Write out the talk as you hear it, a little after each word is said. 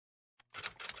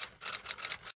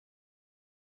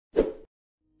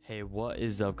Hey, what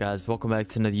is up guys? Welcome back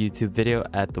to another YouTube video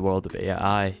at the world of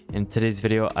AI. In today's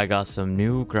video, I got some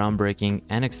new groundbreaking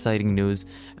and exciting news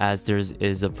as there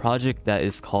is a project that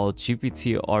is called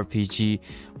GPTRPG,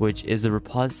 which is a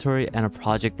repository and a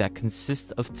project that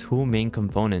consists of two main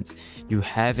components. You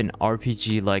have an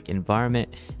RPG-like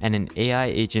environment and an AI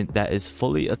agent that is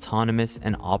fully autonomous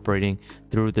and operating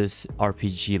through this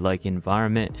RPG-like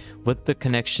environment with the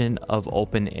connection of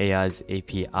OpenAI's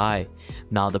API.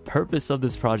 Now, the purpose of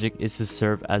this project is to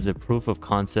serve as a proof of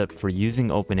concept for using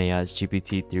OpenAI's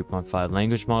GPT-3.5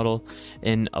 language model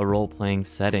in a role-playing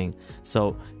setting.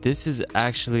 So this is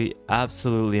actually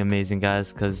absolutely amazing,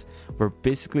 guys, because we're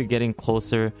basically getting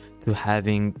closer to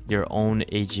having your own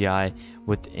AGI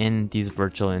within these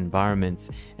virtual environments.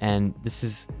 And this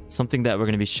is something that we're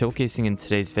going to be showcasing in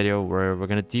today's video, where we're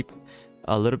going to deep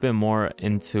a little bit more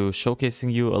into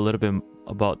showcasing you a little bit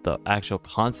about the actual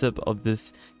concept of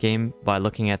this game by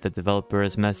looking at the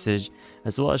developer's message,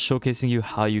 as well as showcasing you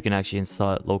how you can actually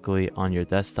install it locally on your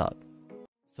desktop.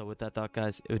 So with that thought,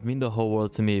 guys, it would mean the whole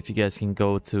world to me if you guys can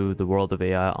go to the world of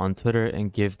AI on Twitter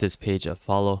and give this page a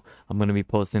follow. I'm going to be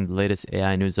posting the latest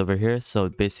AI news over here, so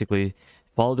basically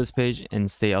follow this page and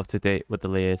stay up to date with the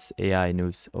latest AI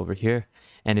news over here.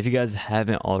 And if you guys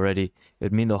haven't already, it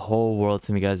would mean the whole world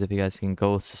to me, guys, if you guys can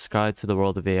go subscribe to the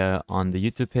world of AI on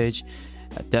the YouTube page.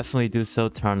 Definitely do so,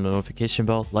 turn on the notification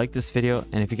bell, like this video,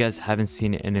 and if you guys haven't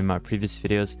seen it in my previous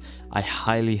videos, I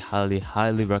highly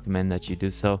recommend that you do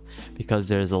so, because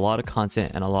there's a lot of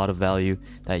content and a lot of value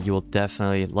that you will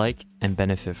definitely like and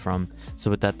benefit from.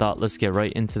 So with that thought, let's get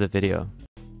right into the video.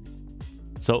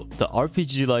 So the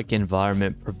RPG-like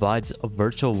environment provides a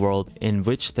virtual world in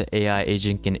which the AI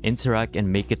agent can interact and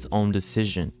make its own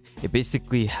decision. It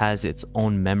basically has its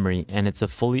own memory, and it's a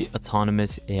fully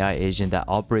autonomous AI agent that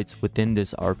operates within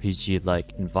this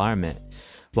RPG-like environment.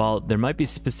 While there might be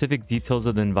specific details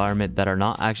of the environment that are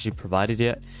not actually provided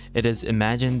yet, it is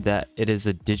imagined that it is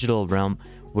a digital realm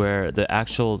where the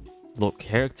actual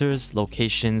characters,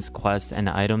 locations, quests, and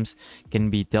items can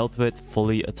be dealt with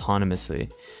fully autonomously.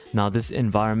 Now, this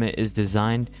environment is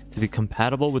designed to be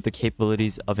compatible with the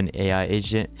capabilities of an AI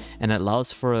agent and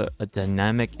allows for a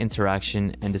dynamic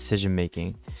interaction and decision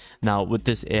making. Now, with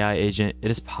this AI agent,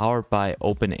 it is powered by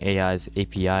OpenAI's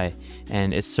API,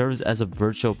 and it serves as a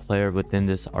virtual player within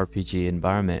this RPG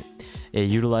environment. It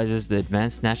utilizes the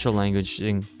advanced natural language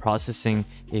processing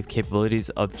capabilities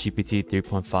of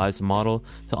GPT-3.5's model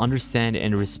to understand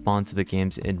and respond to the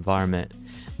game's environment.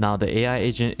 Now, the AI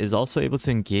agent is also able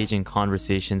to engage in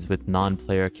conversations with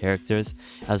non-player characters,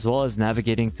 as well as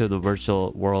navigating through the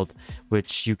virtual world,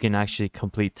 which you can actually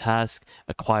complete tasks,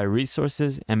 acquire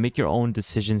resources, and make your own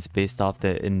decisions based off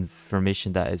the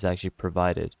information that is actually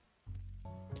provided.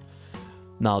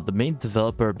 Now, the main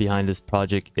developer behind this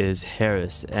project is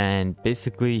Harris, and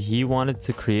basically he wanted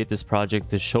to create this project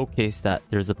to showcase that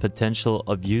there's a potential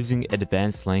of using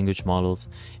advanced language models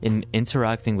in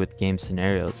interacting with game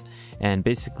scenarios. And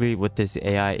basically with this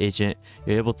AI agent,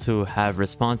 you're able to have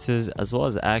responses as well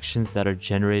as actions that are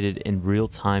generated in real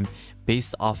time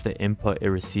based off the input it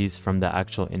receives from the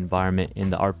actual environment in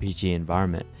the RPG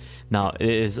environment. Now, it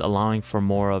is allowing for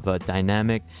more of a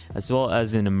dynamic as well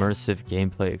as an immersive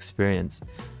gameplay experience.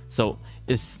 So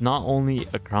it's not only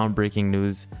a groundbreaking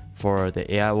news for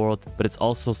the AI world, but it's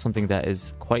also something that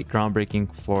is quite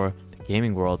groundbreaking for the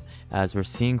gaming world, as we're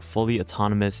seeing fully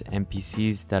autonomous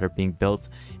NPCs that are being built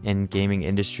in gaming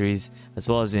industries as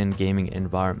well as in gaming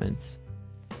environments.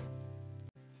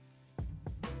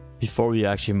 Before we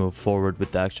actually move forward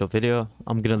with the actual video,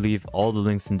 I'm going to leave all the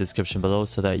links in the description below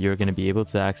so that you're going to be able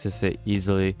to access it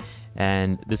easily,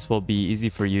 and this will be easy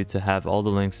for you to have all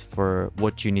the links for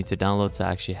what you need to download to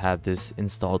actually have this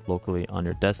installed locally on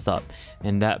your desktop.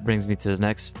 And that brings me to the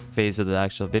next phase of the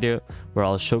actual video, where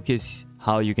I'll showcase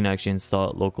how you can actually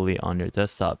install it locally on your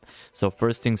desktop. So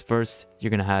first things first, you're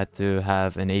going to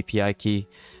have an API key.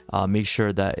 Make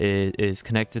sure that it is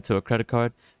connected to a credit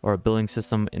card or a billing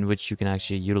system in which you can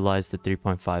actually utilize the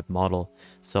 3.5 model.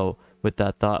 So with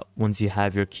that thought, once you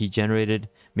have your key generated,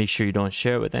 make sure you don't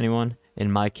share it with anyone.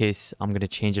 In my case, I'm going to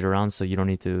change it around so you don't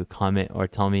need to comment or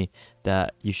tell me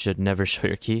that you should never show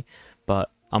your key,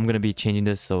 but I'm going to be changing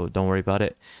this, so don't worry about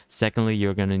it. Secondly,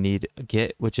 you're going to need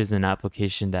Git, which is an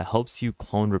application that helps you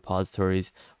clone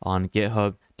repositories on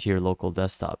GitHub to your local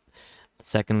desktop.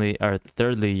 Thirdly,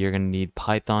 you're going to need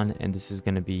Python, and this is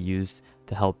going to be used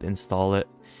to help install it.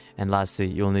 And lastly,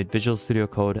 you'll need Visual Studio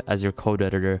Code as your code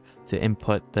editor to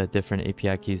input the different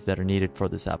API keys that are needed for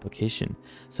this application.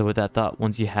 So with that thought,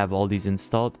 once you have all these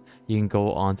installed, you can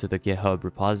go onto the GitHub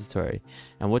repository.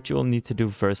 And what you will need to do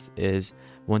first is,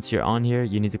 once you're on here,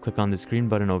 you need to click on this green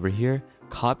button over here,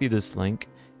 copy this link,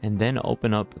 and then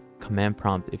open up command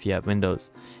prompt if you have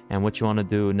Windows. And what you want to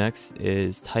do next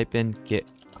is type in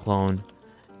git clone,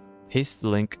 paste the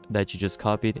link that you just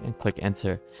copied, and click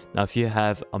enter. Now if you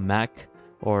have a Mac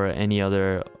or any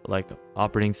other like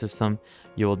operating system,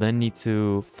 you will then need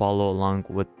to follow along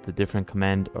with the different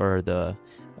command or the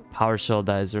PowerShell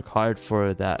that is required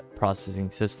for that processing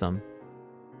system.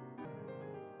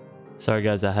 Sorry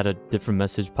guys, I had a different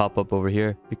message pop up over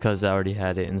here because I already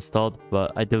had it installed,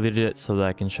 but I deleted it so that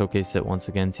I can showcase it once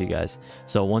again to you guys.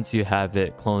 So once you have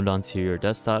it cloned onto your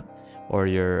desktop or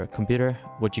your computer,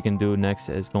 what you can do next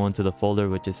is go into the folder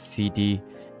which is cd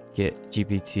git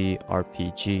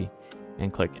GPT-RPG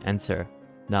and click enter.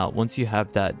 Now once you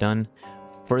have that done,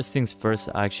 first things first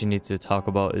I actually need to talk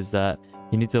about is that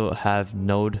you need to have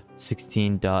node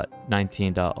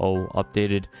 16.19.0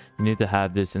 updated. You need to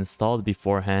have this installed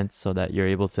beforehand so that you're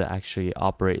able to actually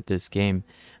operate this game.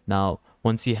 Now,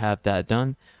 once you have that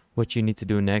done, what you need to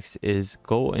do next is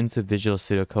go into Visual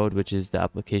Studio Code, which is the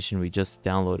application we just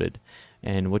downloaded.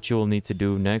 And what you will need to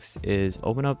do next is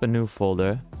open up a new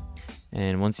folder.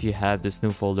 And once you have this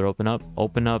new folder open up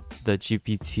the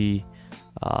GPTRPG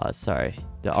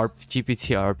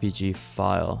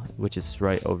file, which is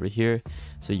right over here.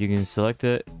 So you can select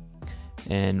it,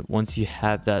 and once you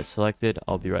have that selected,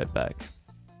 I'll be right back.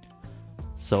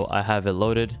 So I have it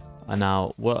loaded, and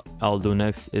now what I'll do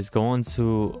next is go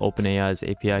into OpenAI's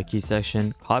API key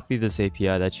section, copy this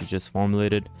API that you just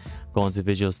formulated, go into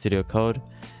Visual Studio Code.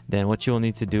 Then what you will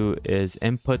need to do is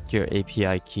input your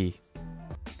API key.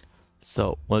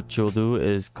 So what you'll do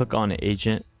is click on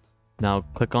agent. Now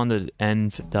click on the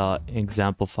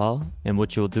end.example file, and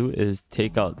what you'll do is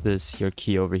take out your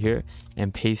key over here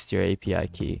and paste your API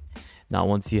key. Now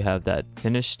once you have that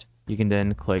finished, you can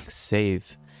then click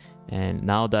save. And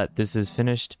now that this is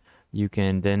finished, you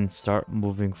can then start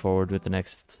moving forward with the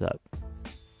next step.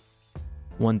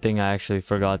 One thing I actually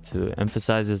forgot to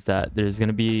emphasize is that there's going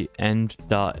to be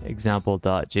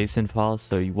end.example.json file.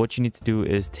 So what you need to do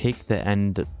is take the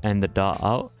end and the dot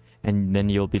out, and then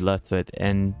you'll be left with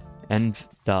end.json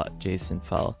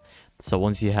file. So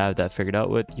once you have that figured out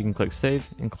with, you can click save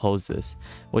and close this.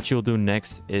 What you'll do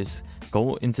next is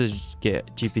go into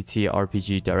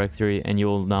GPTRPG directory, and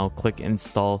you'll now click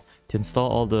install to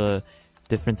install all the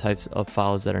different types of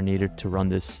files that are needed to run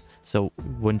this. So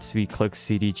once we click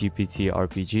cd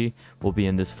GPTRPG, we'll be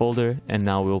in this folder, and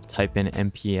now we'll type in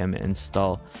npm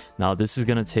install. Now this is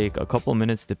going to take a couple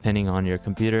minutes depending on your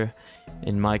computer.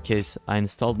 In my case, I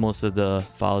installed most of the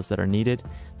files that are needed,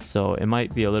 so it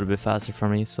might be a little bit faster for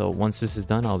me. So once this is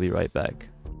done, I'll be right back.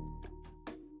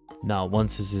 Now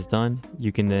once this is done,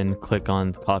 you can then click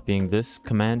on copying this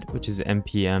command, which is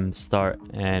npm start,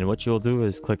 and what you'll do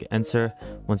is click enter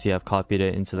once you have copied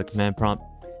it into the command prompt.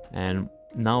 And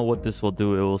now what this will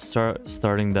do, it will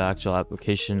starting the actual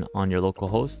application on your local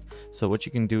host. So what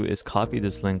you can do is copy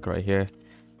this link right here,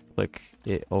 click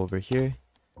it over here,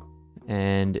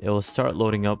 and it will start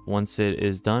loading up. Once it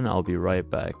is done, I'll be right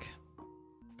back.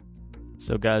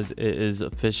 So guys, it is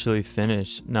officially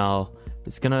finished. Now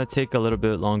it's gonna take a little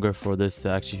bit longer for this to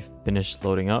actually finish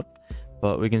loading up,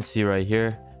 but we can see right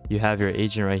here you have your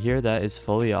agent right here that is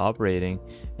fully operating,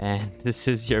 and this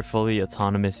is your fully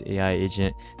autonomous AI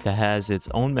agent that has its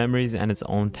own memories and its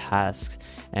own tasks.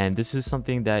 And this is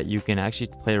something that you can actually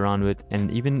play around with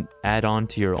and even add on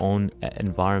to your own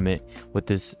environment with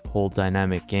this whole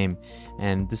dynamic game.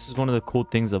 And this is one of the cool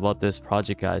things about this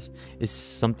project, guys. It's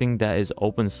something that is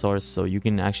open source, so you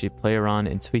can actually play around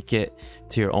and tweak it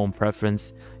to your own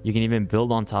preference. You can even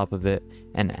build on top of it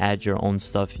and add your own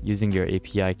stuff using your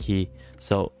API key.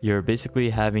 So you're basically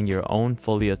having your own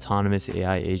fully autonomous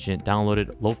AI agent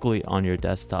downloaded locally on your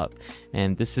desktop.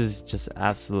 And this is just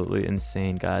absolutely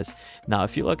insane, guys. Now,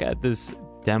 if you look at this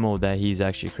demo that he's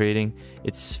actually creating,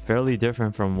 it's fairly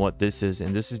different from what this is,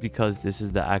 and this is because this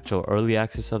is the actual early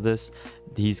access of this.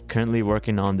 He's currently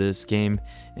working on this game,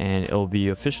 and it will be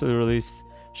officially released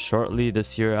shortly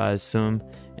this year, I assume.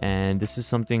 And this is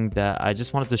something that I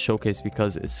just wanted to showcase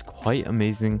because it's quite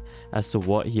amazing as to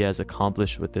what he has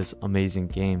accomplished with this amazing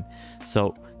game.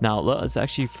 So now let us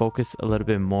actually focus a little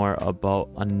bit more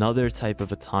about another type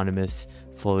of autonomous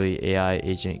fully AI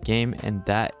agent game, and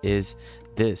that is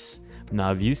this. Now,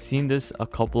 have you seen this a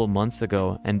couple of months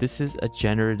ago? And this is a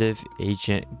generative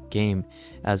agent game,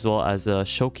 as well as a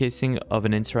showcasing of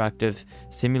an interactive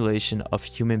simulation of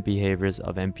human behaviors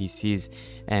of NPCs.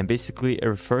 And basically it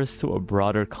refers to a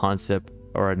broader concept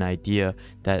or an idea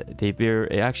that they were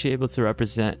actually able to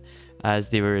represent as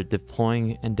they were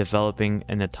deploying and developing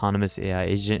an autonomous AI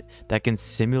agent that can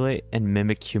simulate and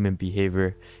mimic human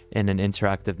behavior in an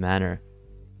interactive manner.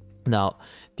 Now,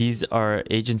 these are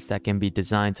agents that can be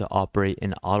designed to operate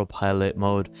in autopilot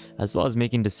mode, as well as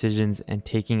making decisions and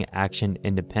taking action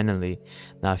independently.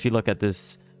 Now, if you look at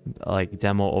this like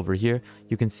demo over here,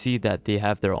 you can see that they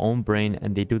have their own brain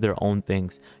and they do their own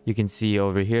things. You can see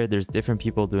over here there's different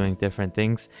people doing different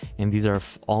things, and these are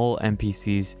all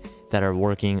NPCs that are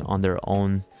working on their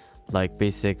own like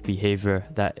basic behavior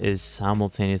that is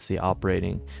simultaneously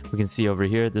operating. We can see over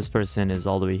here this person is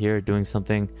all the way here doing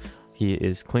something. He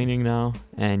is cleaning now,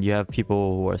 and you have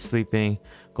people who are sleeping,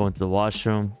 going to the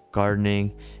washroom,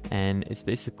 gardening, and it's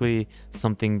basically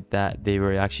something that they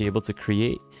were actually able to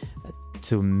create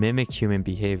to mimic human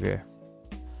behavior.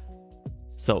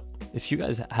 So if you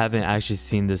guys haven't actually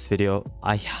seen this video,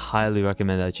 I highly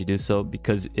recommend that you do so,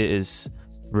 because it is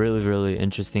really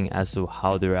interesting as to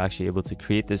how they were actually able to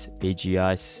create this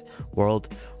AGI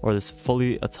world, or this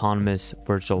fully autonomous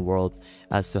virtual world,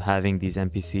 as to having these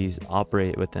NPCs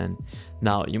operate within.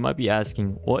 Now you might be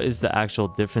asking, what is the actual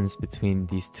difference between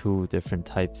these two different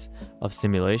types of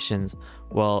simulations?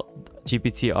 Well,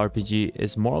 GPTRPG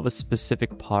is more of a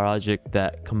specific project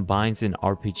that combines an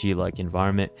RPG like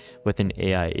environment with an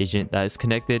AI agent that is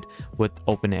connected with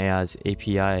OpenAI's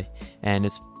API, and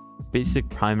its basic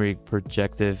primary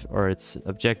objective, or its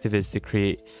objective, is to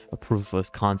create a proof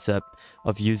of concept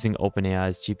of using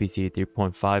OpenAI's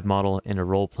GPT-3.5 model in a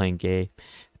role-playing game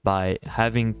by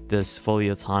having this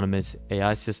fully autonomous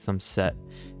AI system set.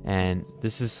 And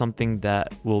this is something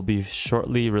that will be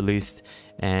shortly released,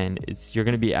 and you're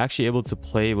going to be actually able to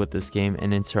play with this game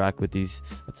and interact with these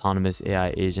autonomous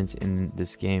AI agents in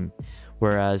this game.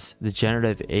 Whereas the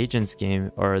generative agents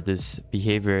game, or this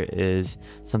behavior, is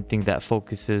something that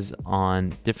focuses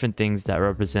on different things that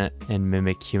represent and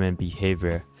mimic human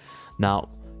behavior. Now,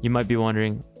 you might be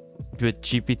wondering, with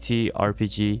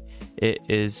GPTRPG, it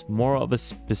is more of a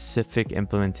specific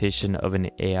implementation of an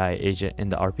AI agent in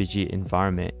the RPG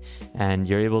environment, and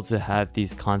you're able to have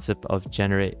these concept of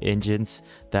generate agents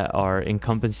that are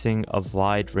encompassing a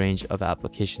wide range of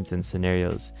applications and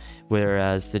scenarios,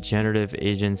 whereas the generative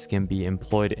agents can be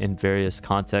employed in various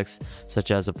contexts, such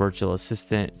as a virtual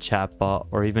assistant, chatbot,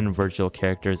 or even virtual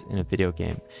characters in a video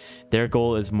game. Their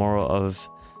goal is more of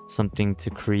something to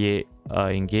create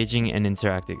engaging and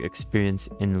interactive experience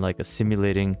in like a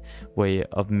simulating way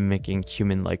of mimicking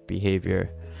human-like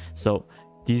behavior. So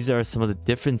these are some of the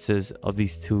differences of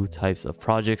these two types of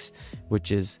projects,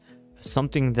 which is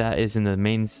something that is in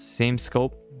the same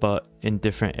scope but in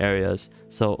different areas.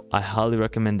 So I highly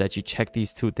recommend that you check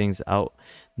these two things out.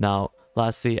 Now,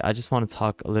 lastly, I just want to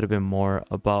talk a little bit more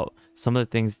about some of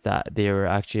the things that they were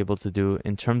actually able to do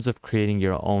in terms of creating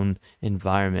your own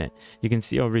environment. You can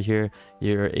see over here,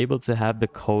 you're able to have the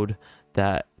code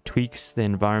that tweaks the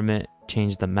environment,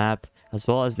 change the map, as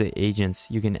well as the agents.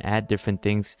 You can add different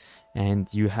things, and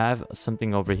you have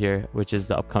something over here, which is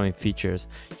the upcoming features.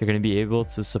 You're going to be able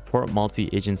to support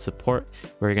multi-agent support,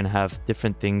 where you're going to have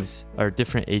different things, or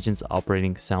different agents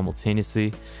operating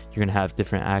simultaneously. You're going to have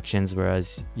different actions,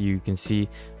 whereas you can see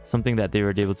something that they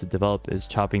were able to develop is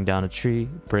chopping down a tree,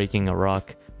 breaking a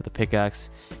rock with a pickaxe,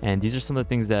 and these are some of the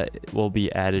things that will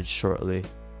be added shortly.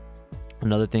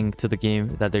 Another thing to the game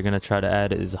that they're going to try to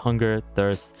add is hunger,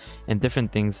 thirst, and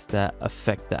different things that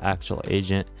affect the actual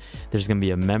agent. There's going to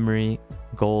be a memory,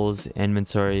 goals,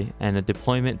 inventory, and a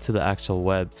deployment to the actual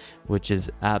web, which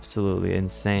is absolutely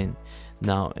insane.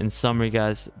 Now, in summary,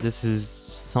 guys, this is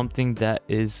something that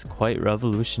is quite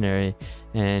revolutionary,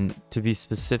 and to be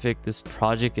specific, this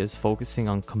project is focusing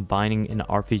on combining an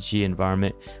RPG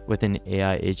environment with an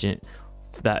AI agent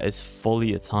that is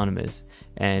fully autonomous,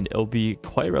 and it'll be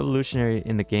quite revolutionary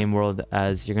in the game world,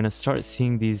 as you're going to start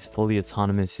seeing these fully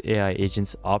autonomous AI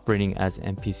agents operating as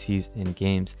NPCs in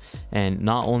games. And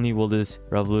not only will this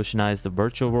revolutionize the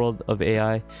virtual world of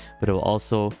AI, but it will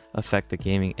also affect the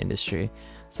gaming industry.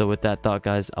 So with that thought,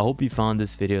 guys, I hope you found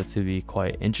this video to be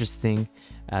quite interesting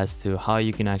as to how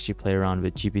you can actually play around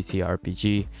with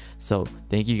GPTRPG. So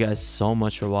thank you guys so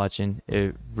much for watching.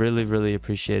 It really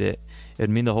appreciate it. It would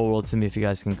mean the whole world to me if you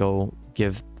guys can go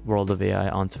give World of AI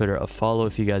on Twitter a follow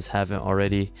if you guys haven't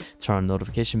already. Turn on the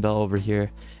notification bell over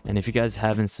here, and if you guys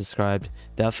haven't subscribed,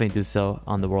 definitely do so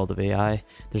on the World of AI.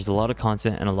 There's a lot of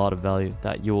content and a lot of value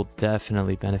that you will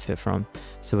definitely benefit from.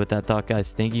 So with that thought, guys,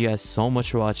 thank you guys so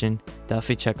much for watching.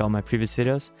 Definitely check out my previous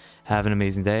videos. Have an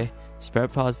amazing day,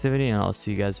 spread positivity, and I'll see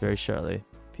you guys very shortly.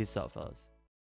 Peace out, fellas.